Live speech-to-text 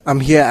I'm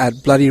here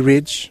at Bloody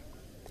Ridge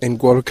in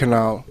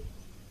Guadalcanal.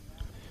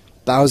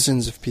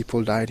 Thousands of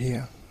people died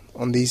here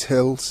on these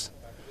hills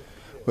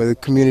where the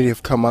community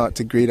have come out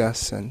to greet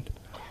us, and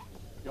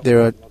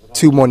there are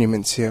two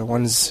monuments here.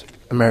 One's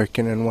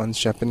American and one's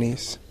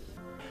Japanese.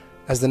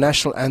 As the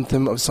national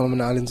anthem of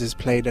Solomon Islands is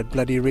played at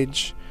Bloody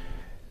Ridge,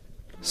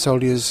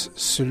 soldiers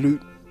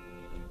salute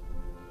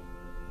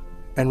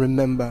and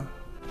remember.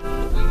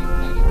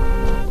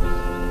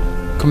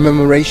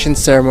 Commemoration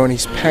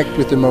ceremonies packed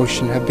with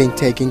emotion have been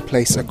taking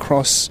place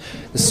across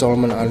the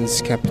Solomon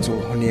Islands capital,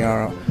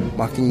 Honiara,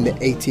 marking the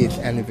 80th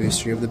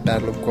anniversary of the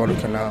Battle of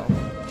Guadalcanal.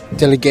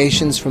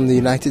 Delegations from the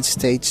United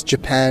States,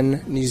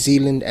 Japan, New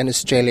Zealand and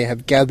Australia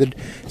have gathered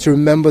to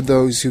remember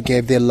those who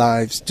gave their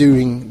lives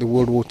during the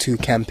World War II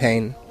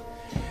campaign.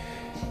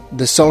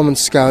 The Solomon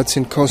Scouts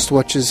and Coast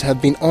Watchers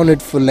have been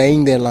honoured for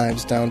laying their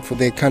lives down for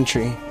their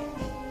country.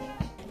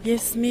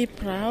 Yes,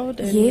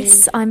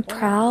 I'm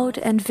proud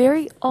and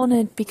very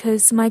honoured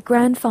because my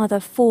grandfather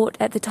fought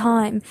at the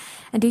time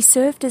and he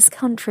served his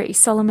country,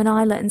 Solomon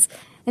Islands,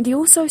 and he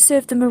also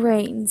served the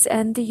Marines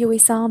and the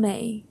US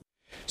Army.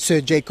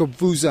 Sir Jacob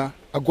Vuza,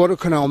 a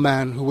Guadalcanal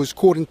man who was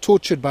caught and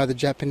tortured by the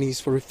Japanese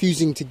for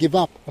refusing to give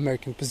up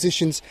American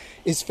positions,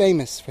 is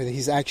famous for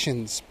his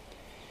actions.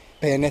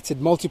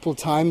 Bayoneted multiple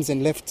times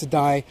and left to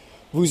die,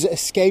 Vuza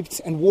escaped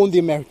and warned the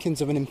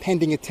Americans of an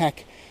impending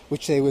attack,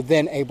 which they were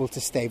then able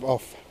to stave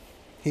off.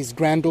 His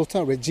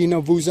granddaughter, Regina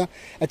Vuza,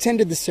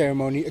 attended the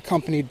ceremony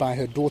accompanied by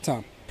her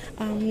daughter.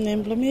 I'm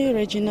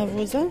Regina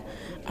Vuza.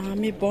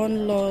 I'm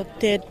born lo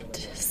Ted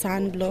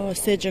son lo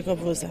Sir Jacob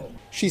Vuza.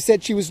 She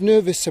said she was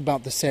nervous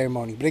about the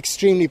ceremony, but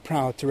extremely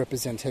proud to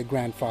represent her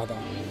grandfather.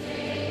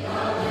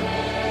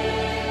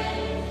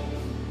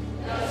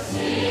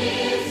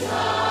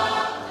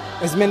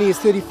 As many as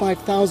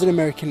 35,000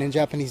 American and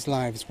Japanese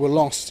lives were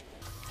lost.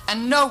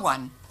 And no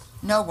one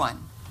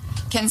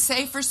can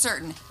say for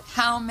certain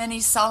how many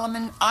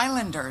Solomon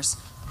Islanders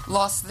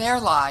lost their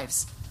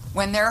lives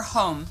when their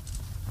home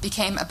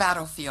became a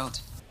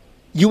battlefield.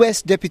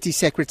 U.S. Deputy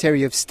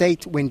Secretary of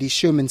State Wendy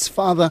Sherman's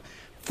father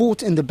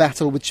fought in the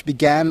battle which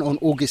began on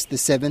August the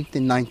 7th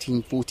in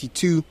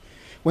 1942,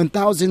 when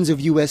thousands of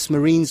U.S.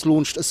 Marines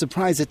launched a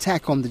surprise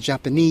attack on the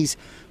Japanese,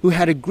 who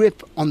had a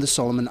grip on the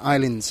Solomon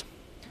Islands.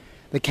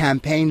 The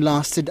campaign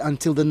lasted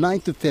until the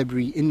 9th of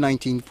February in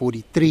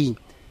 1943.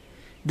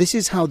 This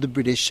is how the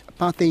British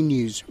Pathé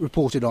News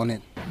reported on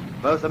it.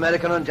 Both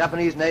American and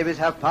Japanese navies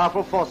have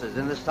powerful forces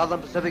in the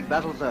southern Pacific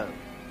battle zone.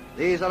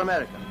 These are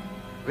American.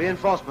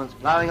 Reinforcements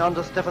ploughing on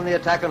to stiffen the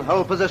attack and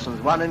hold positions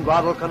won in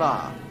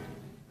Guadalcanal.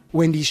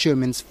 Wendy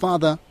Sherman's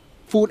father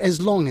fought as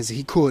long as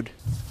he could.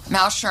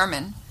 Mal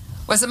Sherman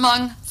was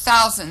among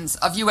thousands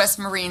of U.S.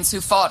 Marines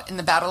who fought in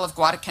the Battle of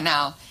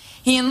Guadalcanal.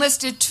 He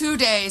enlisted 2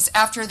 days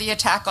after the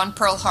attack on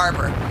Pearl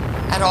Harbor,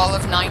 at all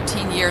of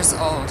 19 years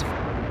old.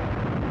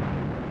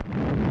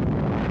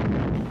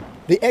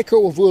 The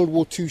echo of World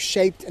War II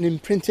shaped and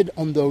imprinted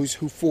on those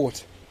who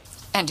fought.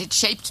 And it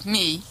shaped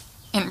me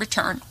in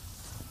return.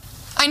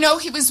 I know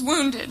he was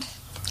wounded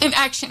in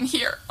action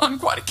here on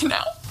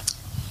Guadalcanal,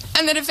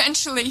 and that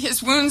eventually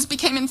his wounds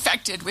became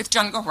infected with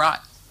jungle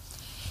rot.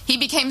 He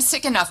became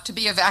sick enough to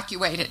be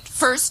evacuated,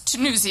 first to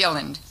New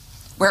Zealand,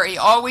 where he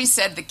always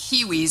said the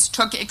Kiwis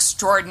took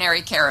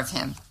extraordinary care of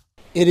him.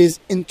 It is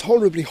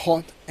intolerably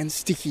hot and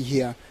sticky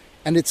here,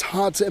 and it's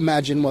hard to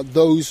imagine what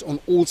those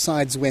on all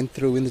sides went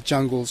through in the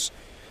jungles.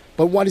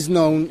 But what is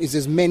known is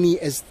as many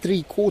as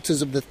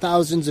 3/4 of the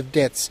thousands of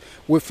deaths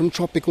were from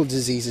tropical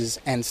diseases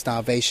and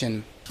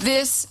starvation.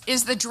 This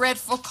is the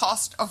dreadful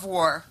cost of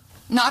war.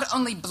 Not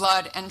only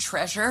blood and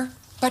treasure,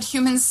 but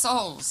human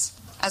souls.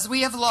 As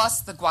we have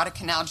lost the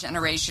Guadalcanal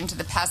generation to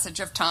the passage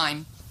of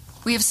time,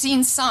 we have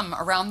seen some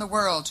around the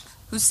world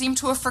who seem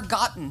to have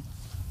forgotten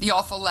the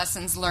awful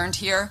lessons learned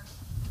here,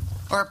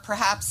 or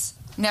perhaps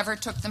never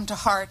took them to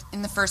heart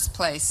in the first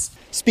place.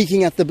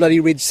 Speaking at the Bloody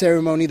Ridge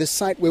ceremony, the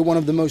site where one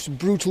of the most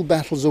brutal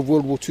battles of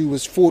World War II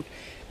was fought,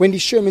 Wendy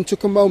Sherman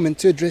took a moment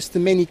to address the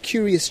many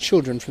curious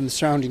children from the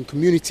surrounding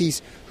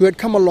communities who had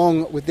come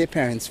along with their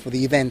parents for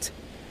the event.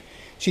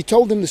 She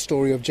told them the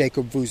story of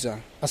Jacob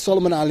Vuza, a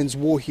Solomon Islands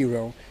war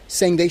hero,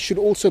 saying they should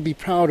also be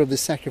proud of the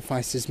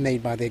sacrifices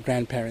made by their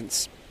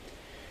grandparents.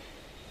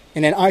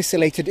 In an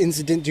isolated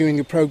incident during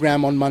a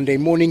program on Monday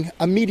morning,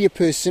 a media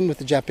person with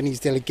the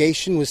Japanese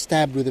delegation was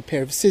stabbed with a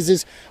pair of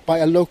scissors by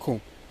a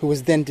local, who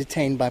was then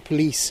detained by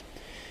police.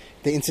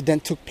 The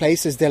incident took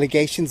place as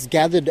delegations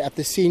gathered at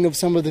the scene of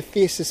some of the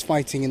fiercest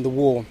fighting in the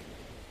war.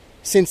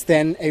 Since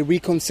then, a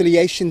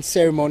reconciliation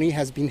ceremony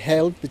has been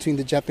held between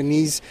the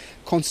Japanese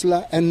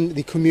consulate and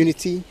the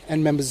community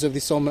and members of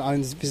the Solomon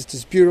Islands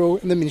Visitors Bureau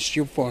and the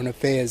Ministry of Foreign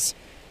Affairs.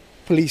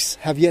 Police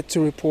have yet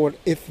to report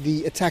if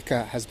the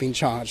attacker has been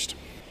charged.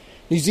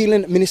 New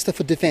Zealand Minister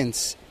for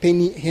Defence,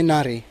 Peeni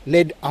Henare,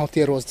 led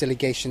Aotearoa's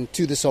delegation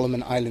to the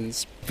Solomon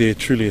Islands. They're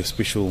truly a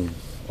special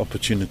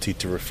opportunity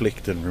to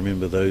reflect and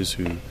remember those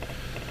who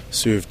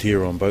served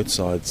here on both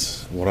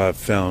sides. What I've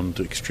found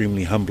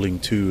extremely humbling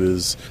too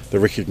is the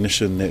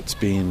recognition that's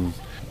been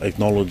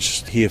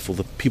acknowledged here for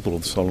the people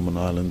of the Solomon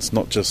Islands,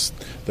 not just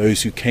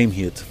those who came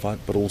here to fight,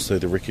 but also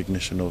the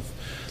recognition of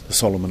the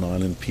Solomon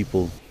Island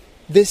people.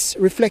 This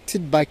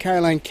reflected by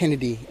Caroline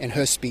Kennedy in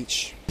her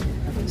speech.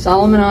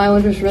 Solomon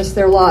Islanders risked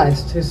their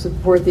lives to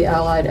support the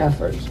Allied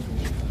efforts.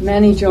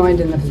 Many joined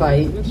in the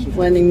fight,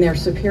 lending their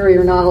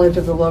superior knowledge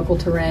of the local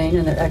terrain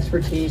and their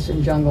expertise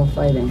in jungle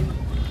fighting.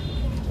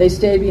 They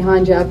stayed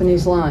behind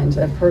Japanese lines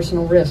at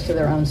personal risk to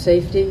their own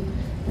safety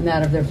and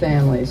that of their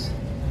families.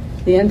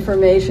 The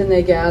information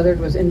they gathered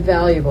was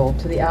invaluable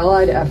to the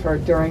Allied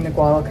effort during the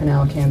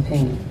Guadalcanal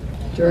campaign.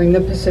 During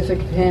the Pacific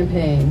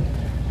campaign,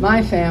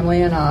 my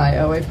family and I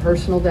owe a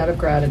personal debt of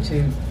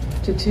gratitude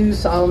to two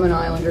Solomon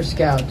Islander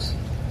scouts,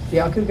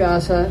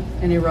 Byakugasa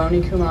and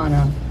Ironi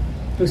Kumano,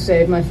 who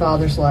saved my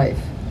father's life.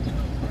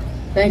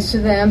 Thanks to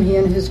them, he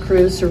and his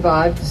crew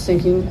survived the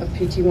sinking of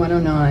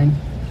PT-109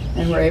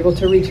 and were able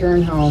to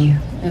return home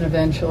and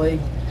eventually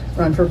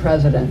run for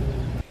president.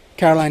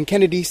 Caroline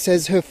Kennedy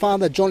says her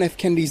father, John F.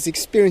 Kennedy's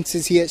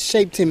experiences here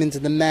shaped him into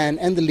the man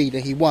and the leader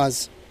he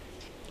was.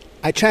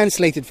 I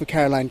translated for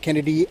Caroline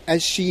Kennedy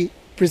as she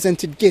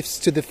presented gifts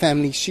to the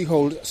family she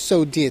holds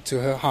so dear to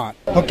her heart.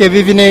 Okay,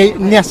 vivine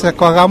niasa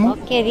kwagamu.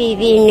 Okay,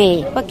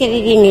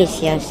 vivine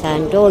siya sa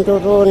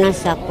dondoro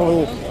sa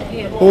kun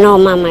no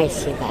mama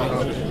siya.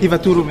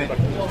 Ivaturume.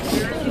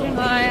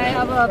 I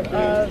have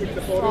a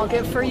small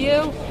gift for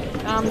you.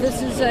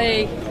 This is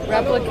a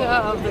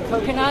replica of the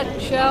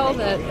coconut shell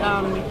that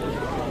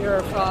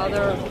your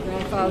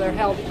grandfather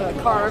helped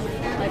carve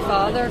my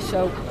father.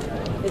 So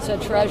it's a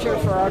treasure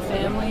for our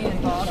family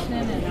in Boston,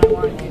 and I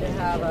want you to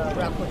have a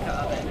replica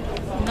of it.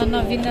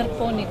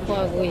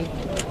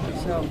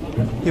 So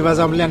You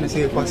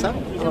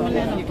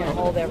can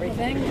hold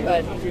everything,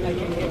 but I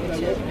can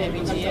give it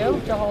maybe to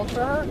you to hold for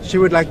her. She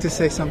would like to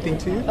say something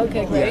to you.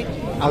 Okay, great.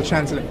 Yeah. I'll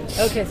translate.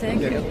 Okay,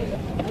 thank you.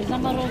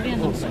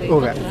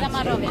 Okay.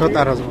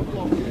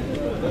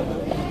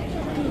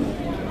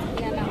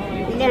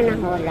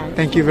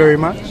 Thank you very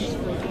much.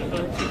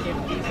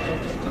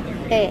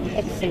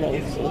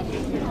 Excellency,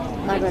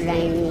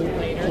 Caroline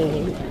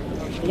Kennedy.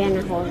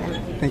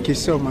 Thank you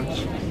so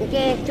much.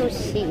 Get to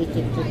see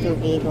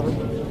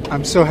it.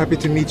 I'm so happy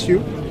to meet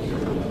you.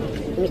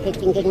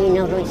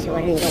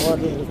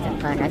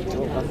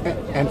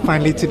 And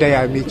finally today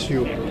I meet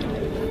you.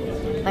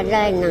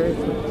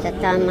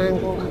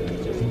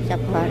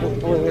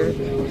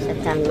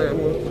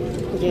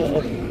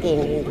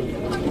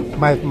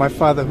 My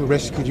father who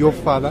rescued your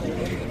father,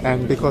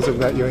 and because of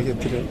that you're here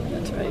today.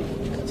 That's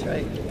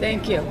right.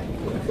 Thank you.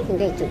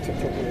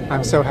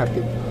 I'm so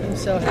happy. I'm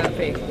so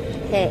happy.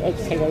 Her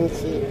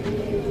Excellency,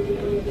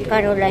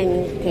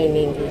 Caroline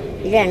Kennedy.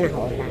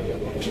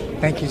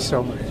 Thank you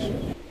so much.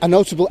 A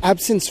notable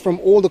absence from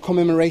all the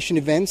commemoration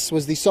events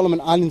was the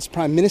Solomon Islands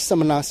Prime Minister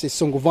Manasseh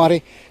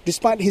Sogavare,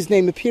 despite his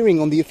name appearing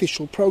on the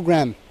official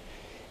program.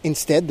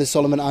 Instead, the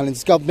Solomon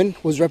Islands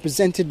government was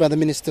represented by the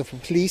Minister for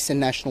Police and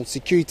National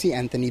Security,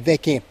 Anthony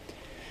Veke.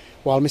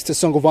 While Mr.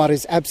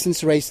 Sogavare's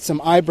absence raised some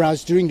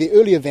eyebrows during the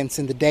early events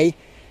in the day,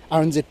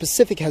 RNZ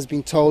Pacific has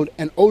been told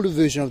an older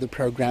version of the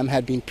program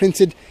had been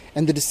printed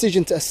and the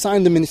decision to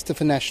assign the Minister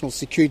for National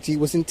Security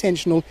was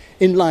intentional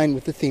in line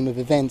with the theme of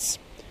events.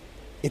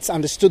 It's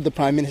understood the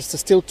Prime Minister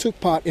still took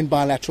part in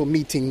bilateral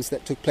meetings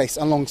that took place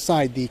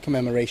alongside the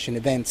commemoration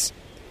events.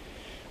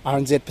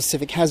 RNZ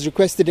Pacific has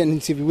requested an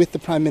interview with the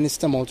Prime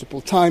Minister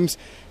multiple times,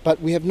 but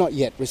we have not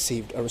yet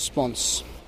received a response.